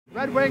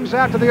Red Wings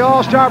after the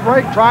All-Star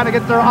break trying to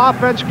get their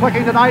offense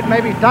clicking tonight,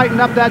 maybe tighten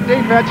up that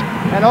defense.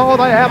 And oh,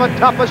 they have a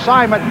tough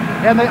assignment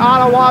in the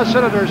Ottawa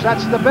Senators.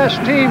 That's the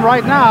best team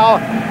right now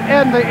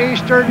in the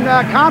Eastern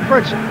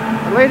Conference,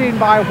 leading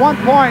by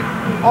 1 point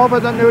over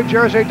the New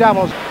Jersey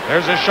Devils.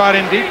 There's a shot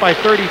in deep by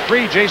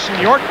 33, Jason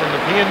York, the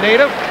Nepean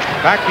native.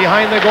 Back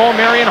behind the goal,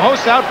 Marion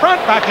Hossa out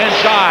front, backhand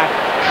shot.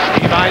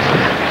 Steve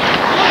Yzerman.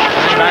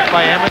 Back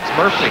by Emmons,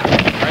 Murphy.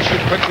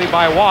 Pressured quickly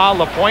by Waugh.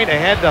 Lapointe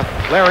ahead to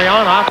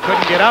Larionov,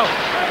 couldn't get out.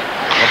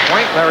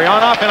 Lapointe,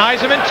 Larionov, and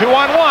Yzerman,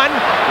 2-on-1.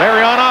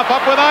 Larionov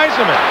up with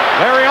Yzerman.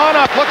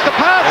 Larionov looks to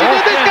pass, he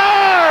did the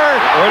score!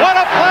 What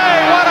a play,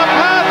 what a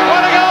pass,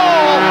 what a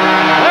goal!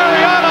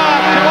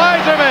 Larionov to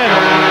Yzerman.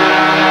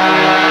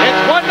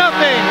 It's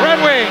 1-0,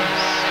 Red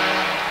Wings.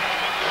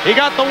 He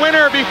got the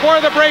winner before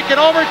the break in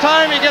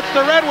overtime. He gets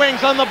the Red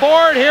Wings on the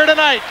board here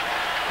tonight.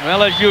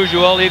 Well, as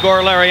usual,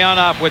 Igor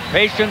Larionov with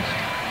patience.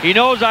 He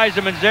knows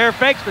Yzerman's there,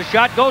 fakes the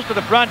shot, goes to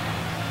the front,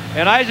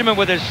 and Yzerman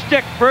with his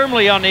stick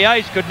firmly on the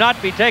ice could not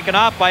be taken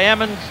off by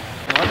Emmons.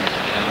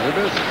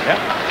 Yep.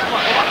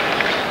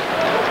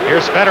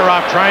 Here's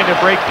Fedorov trying to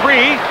break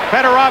free.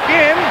 Fedorov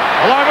in,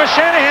 along with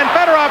Shanahan.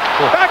 Fedorov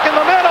back in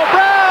the middle.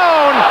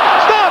 Brown!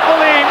 Stop,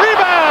 Lalime!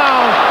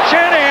 Rebound!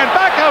 Shanahan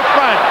back out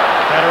front.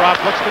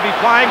 Fedorov looks to be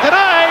flying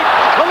tonight.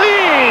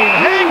 Lalime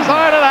hangs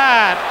on to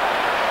that.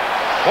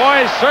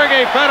 Boys,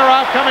 Sergei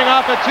Fedorov coming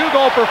off a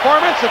 2-goal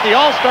performance at the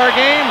All-Star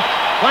game,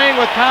 playing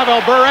with Pavel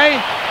Bure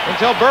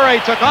until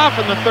Bure took off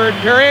in the third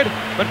period.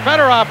 But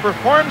Fedorov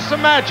performed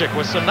some magic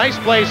with some nice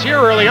plays here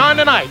early on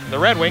tonight. The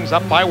Red Wings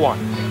up by 1.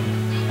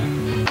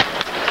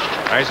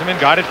 Yzerman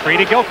got it free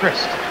to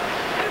Gilchrist.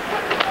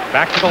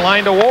 Back to the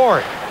line to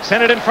Ward.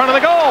 Sent it in front of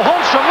the goal.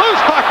 Holmstrom, loose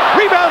puck.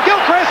 Rebound,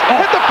 Gilchrist,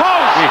 hit the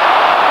post.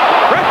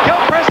 Brett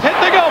Gilchrist hit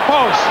the goal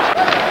post.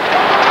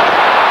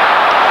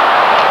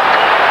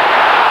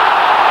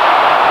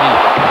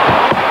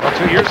 Well,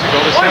 2 years ago,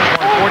 the Sens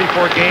won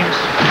 44 games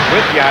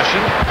with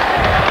Yashin.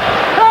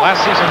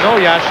 Last season, no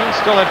Yashin,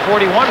 still had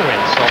 41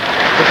 wins. So,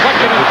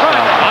 deflected in front.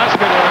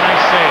 Osgood with a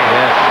nice save.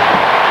 Yes.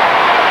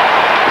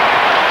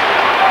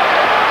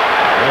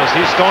 As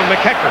he's stoned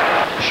McEachern.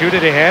 Shoot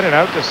it ahead and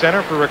out to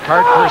center for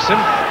Ricard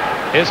Person.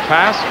 His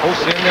pass,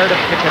 Hossa in there to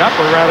pick it up,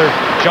 or rather,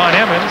 John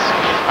Emmons.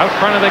 Out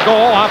front of the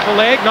goal, off the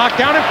leg,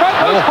 knocked down in front,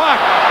 loose puck.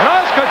 And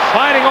Osgood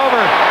sliding over,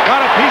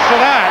 got a piece of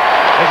that.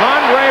 As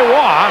Andre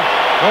Waugh,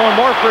 going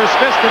more for his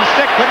fist and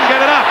stick, couldn't get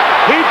it up.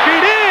 He'd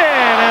feed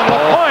in, and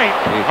Lapointe,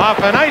 off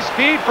a nice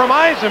feed from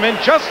Yzerman,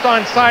 just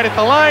onside at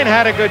the line,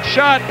 had a good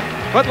shot,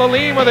 but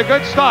Lalime with a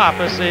good stop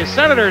as the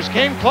Senators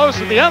came close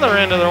at the other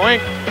end of the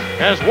rink,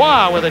 as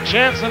Waugh with a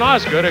chance and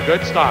Osgood a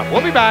good stop.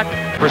 We'll be back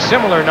for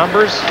similar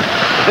numbers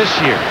this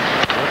year.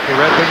 The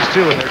Red Wings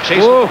too, and they're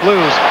chasing the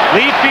Blues.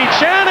 Lead feed,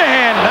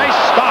 Shanahan, nice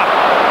stop.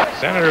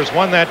 Senators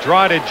won that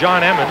draw to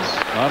John Emmons.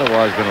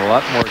 Ottawa has been a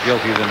lot more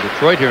guilty than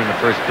Detroit here in the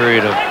first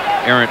period of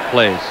errant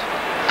plays.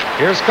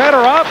 Here's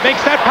Fedorov,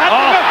 makes that pass,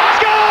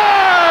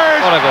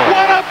 scores!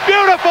 What a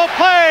beautiful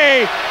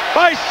play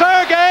by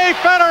Sergei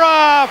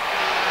Fedorov.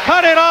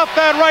 Cut it off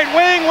that right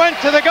wing, went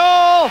to the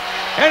goal,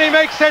 and he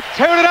makes it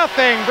 2-0,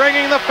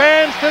 bringing the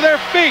fans to their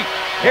feet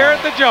here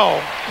at the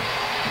Joe.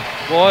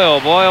 Boy,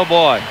 oh boy, oh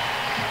boy.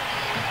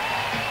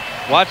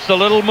 Watch the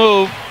little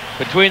move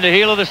between the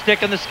heel of the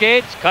stick and the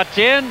skates, cuts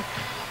in,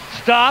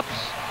 stops,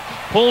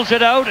 pulls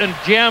it out, and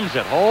jams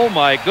it. Oh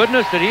my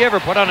goodness, did he ever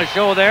put on a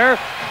show there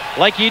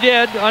like he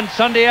did on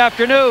Sunday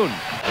afternoon.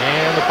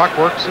 And the puck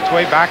works its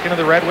way back into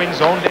the Red Wings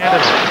zone to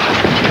Anderson.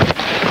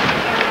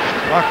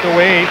 Knocked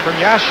away from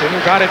Yashin,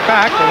 who got it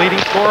back. The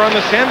leading scorer on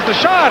the Sens, the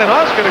shot, and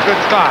Osgood a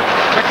good stop.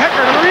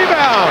 McEachern on the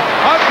rebound.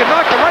 Osgood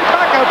knocked him right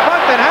back out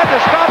front, then had to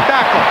stop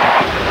Dackell.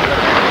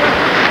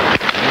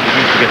 He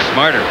needs to get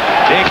smarter.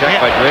 Big check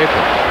by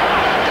Draper.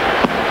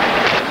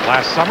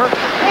 Last summer.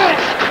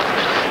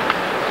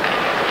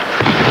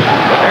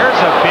 There's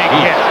a big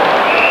hit.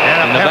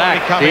 And a penalty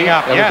coming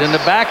up. That was in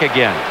the back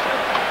again.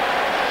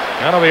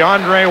 That'll be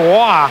Andre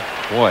Waugh.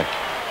 Boy.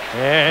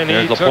 And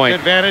he took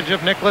advantage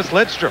of Nicholas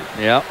Lidstrom.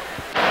 Yeah.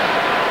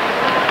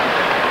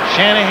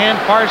 Shanahan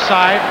far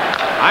side.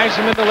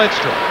 Yzerman to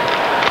Lidstrom.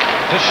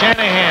 To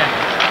Shanahan.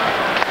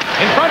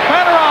 In front,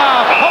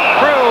 Fedorov. Poke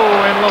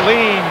through, and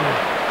Lalime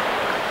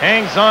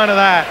hangs on to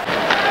that.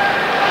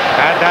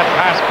 Had that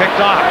pass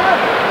picked off.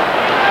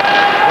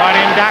 Brought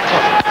in Dackell.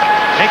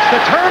 Makes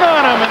the turn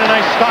on him, and a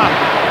nice stop.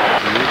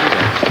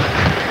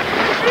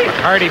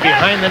 McCarty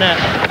behind the net.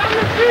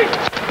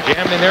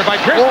 Jammed in there by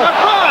Pearson up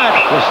front.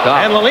 Good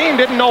stop. And Lalime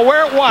didn't know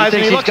where it was,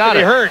 and he looks to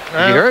be hurt. Is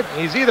he hurt?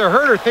 He's either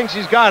hurt or thinks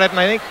he's got it, and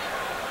I think,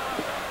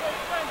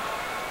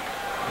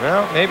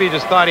 well, maybe he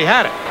just thought he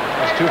had it.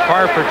 It's too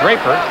far for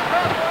Draper.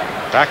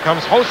 Back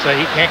comes Hossa.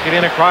 He can't get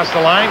in across the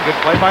line. Good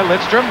play by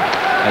Lidstrom.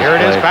 Here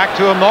it is, back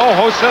to him though.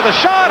 Hossa, the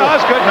shot.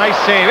 Osgood, nice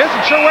save.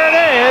 Isn't sure where it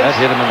is. That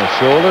hit him in the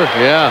shoulder.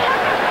 Yeah.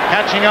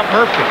 Catching up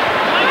Murphy.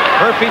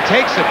 Murphy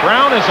takes it.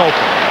 Brown is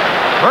open.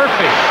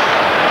 Murphy.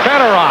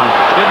 Fedorov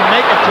didn't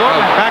make it to him.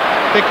 In fact,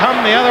 they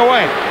come the other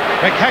way.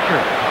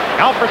 McEachern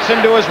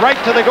Alfredson to his right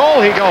to the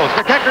goal he goes.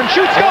 McEachern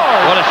shoots,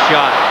 scores! What a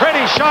shot.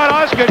 Pretty shot.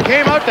 Osgood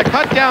came out to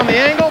cut down the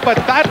angle, but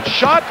that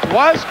shot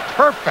was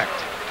perfect.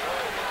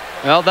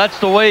 Well, that's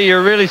the way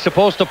you're really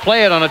supposed to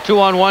play it on a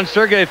 2-on-1.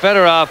 Sergei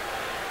Fedorov,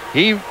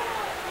 he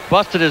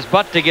busted his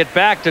butt to get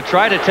back to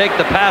try to take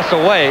the pass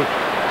away.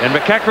 And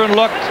McEachern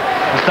looked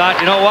and thought,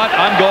 you know what,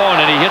 I'm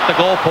going. And he hit the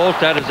goal post.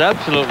 That is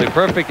absolutely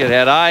perfect. It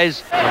had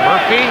eyes.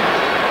 Murphy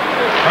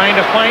trying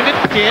to find it.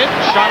 Did.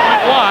 Shot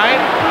went wide.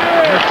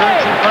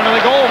 Interference in front of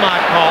the goal, not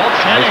called.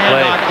 Shanahan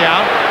Nice knocked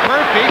down.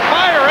 Murphy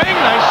firing.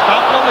 Nice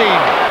stop, Lalime.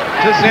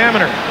 To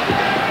Yzerman.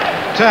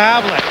 To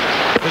Havlet.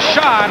 The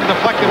shot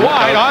deflected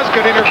wide.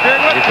 Osgood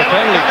interfered with. It's a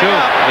penalty too.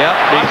 Yep.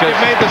 Osgood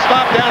made the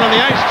stop down on the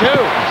ice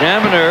too.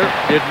 Yzerman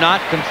did not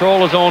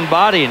control his own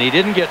body, and he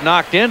didn't get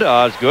knocked into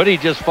Osgood. He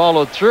just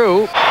followed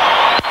through.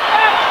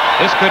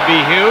 This could be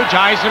huge.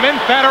 Yzerman,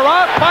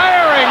 Fedorov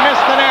firing,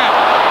 missed the net.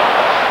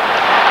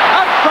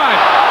 Up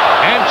front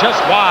and just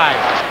wide.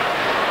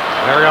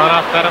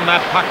 Larionov fed him.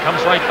 That puck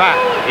comes right back.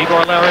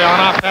 Igor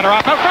Larionov,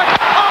 Fedorov out front.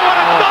 Oh, what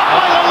a stop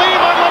by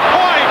Lalime on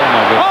Lapointe!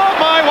 Oh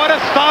my, what a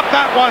stop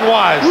that one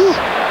was! Woo.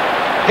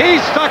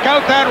 He stuck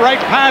out that right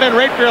pad in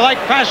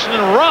rapier-like fashion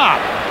and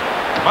robbed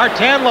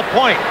Martin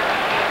Lapointe.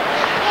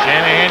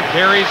 Shanahan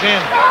carries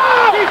in.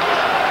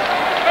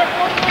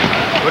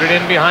 Put it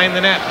in behind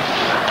the net.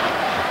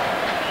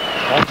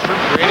 Holmstrom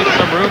created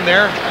some room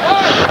there.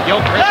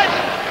 Gilchrist.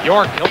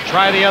 York, he'll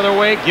try the other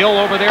way. Gill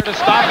over there to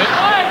stop it.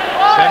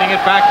 Sending it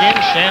back in.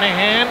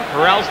 Shanahan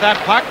corrals that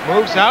puck.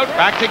 Moves out.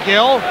 Back to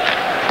Gill.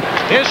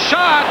 His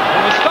shot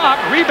was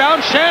stopped.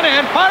 Rebound.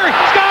 Shanahan firing.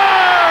 Scores!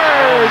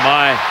 Oh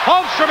my.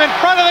 Holmstrom in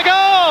front of the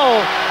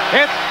goal.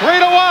 It's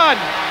 3-1.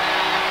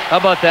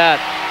 How about that?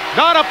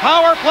 Not a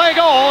power play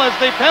goal as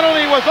the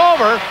penalty was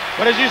over.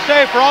 But as you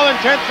say, for all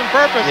intents and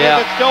purposes,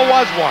 it still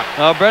was one.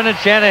 Brendan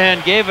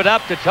Shanahan gave it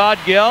up to Todd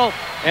Gill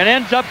and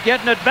ends up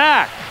getting it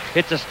back.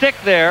 It's a stick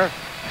there,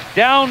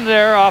 down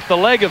there off the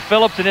leg of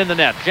Phillips and in the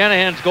net.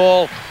 Shanahan's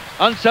goal,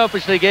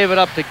 unselfishly gave it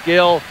up to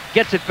Gill,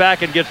 gets it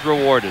back and gets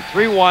rewarded.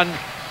 3-1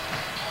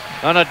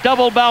 on a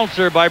double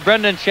bouncer by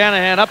Brendan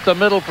Shanahan up the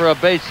middle for a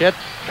base hit.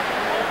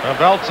 A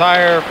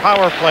Bell-Tire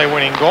power play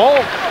winning goal,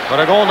 but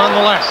a goal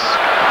nonetheless.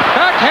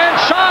 Backhand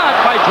shot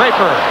by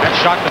Draper. That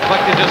shot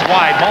deflected just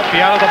wide. Maltby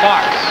out of the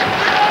box.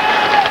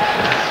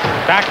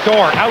 Back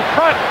door, out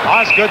front.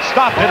 Osgood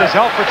stopped it as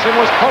Alfredson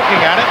was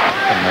poking at it.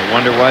 And I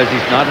wonder why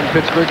he's not in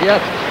Pittsburgh yet.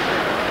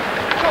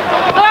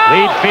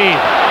 Lead feed.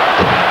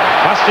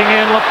 Busting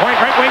in, Lapointe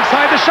right wing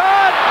side, the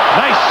shot.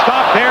 Nice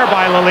stop there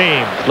by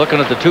Lalime. Looking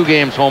at the 2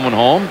 games home and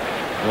home,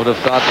 would have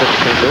thought that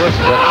St. Louis.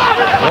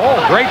 Oh,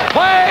 great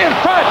play in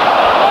front.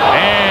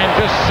 And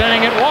just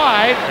sending it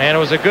wide. And it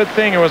was a good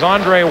thing it was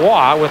Andre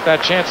Waugh with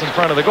that chance in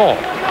front of the goal.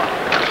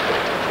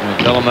 You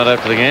tell him that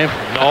after the game?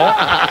 No.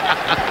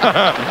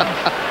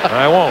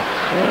 I won't.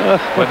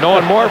 But no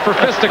one more for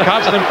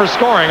fisticuffs than for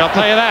scoring, I'll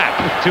tell you that.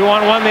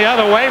 2-on-1 the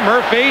other way.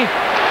 Murphy,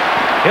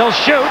 he'll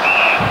shoot.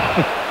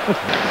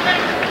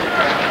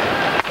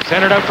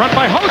 Centered out front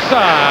by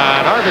Hossa.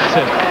 And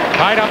Arvidsson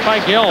tied up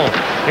by Gill.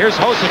 Here's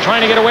Hossa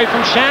trying to get away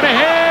from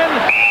Shanahan.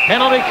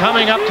 Penalty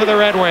coming up to the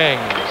Red Wings.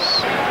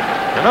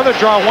 Another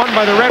draw won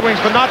by the Red Wings,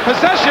 but not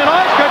possession.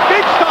 Osgood,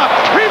 big stop.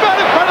 Rebound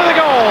in front of the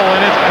goal,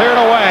 and it's cleared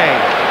away.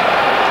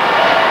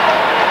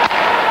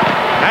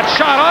 That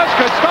shot,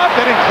 Osgood stopped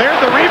it and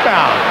cleared the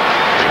rebound.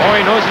 Oh,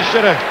 he knows he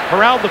should have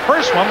corralled the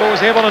first one, but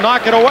was able to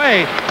knock it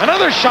away.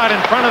 Another shot in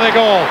front of the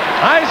goal.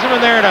 Yzerman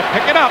there to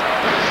pick it up.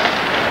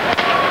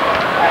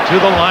 To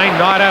the line,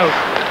 not out.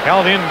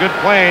 Held in, good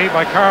play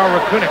by Karl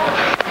Rakunik.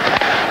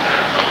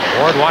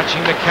 Ward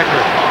watching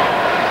McEachern.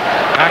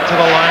 Back to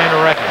the line,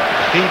 Redmond.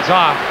 Feeds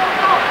off.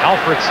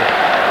 Alfredson.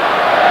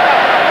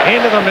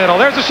 Into the middle.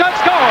 There's a shot,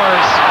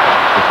 scores!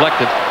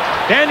 Deflected.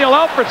 Daniel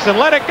Alfredson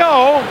let it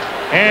go.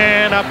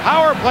 And a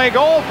power play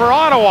goal for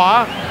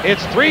Ottawa.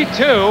 It's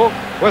 3-2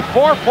 with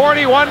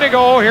 4:41 to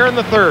go here in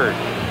the third.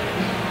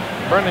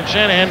 Brendan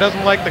Shanahan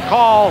doesn't like the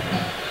call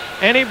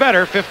any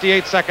better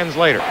 58 seconds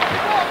later.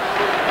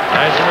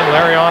 Yzerman,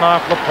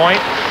 Larionov,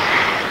 Lapointe.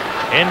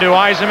 Into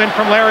Yzerman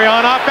from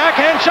Larionov.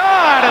 Backhand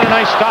shot and a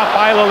nice stop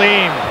by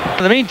Lalime.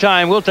 In the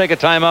meantime, we'll take a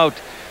timeout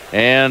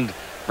and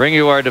bring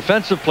you our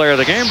defensive player of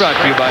the game, brought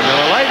to you by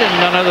Miller Lite, and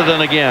none other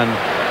than, again,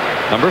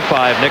 number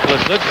 5,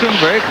 Nicholas Lidstrom,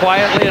 very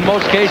quietly in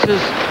most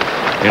cases,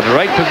 in the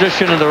right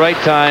position at the right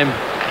time,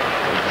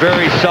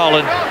 very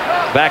solid,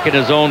 back in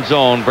his own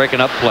zone,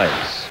 breaking up plays.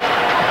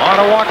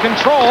 Ottawa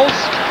controls.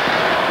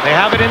 They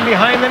have it in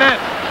behind the net.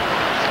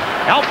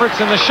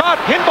 Alfredson, the shot,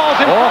 pinballs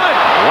in front.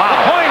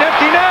 Wow. Lapointe,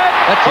 empty net.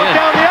 That's Look in.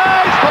 down the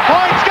ice.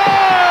 Lapointe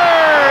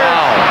scores!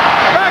 Wow.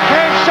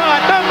 Backhand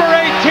shot, number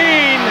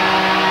 18.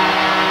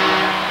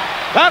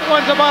 That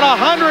one's about a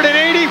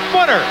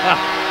 180-footer.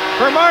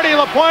 For Marty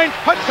Lapointe,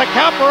 puts the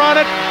capper on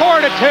it,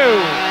 4-2.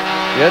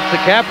 It's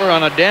the capper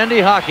on a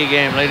dandy hockey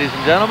game, ladies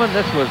and gentlemen.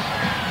 This was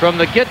from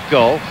the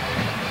get-go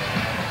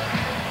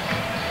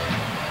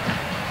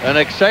an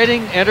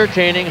exciting,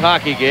 entertaining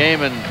hockey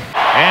game, and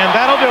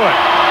that'll do it.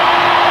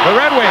 The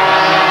Red Wings.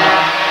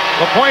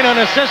 Lapointe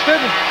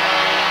unassisted.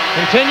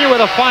 continue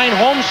with a fine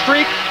home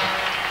streak.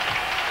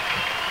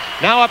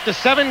 Now up to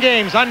 7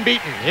 games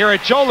unbeaten here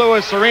at Joe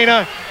Louis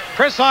Arena.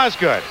 Chris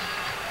Osgood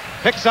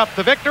picks up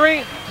the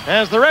victory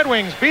as the Red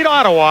Wings beat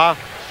Ottawa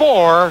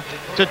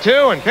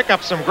 4-2 and pick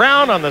up some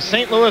ground on the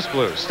St. Louis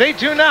Blues. Stay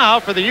tuned now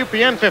for the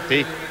UPN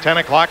 50 10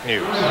 o'clock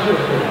news.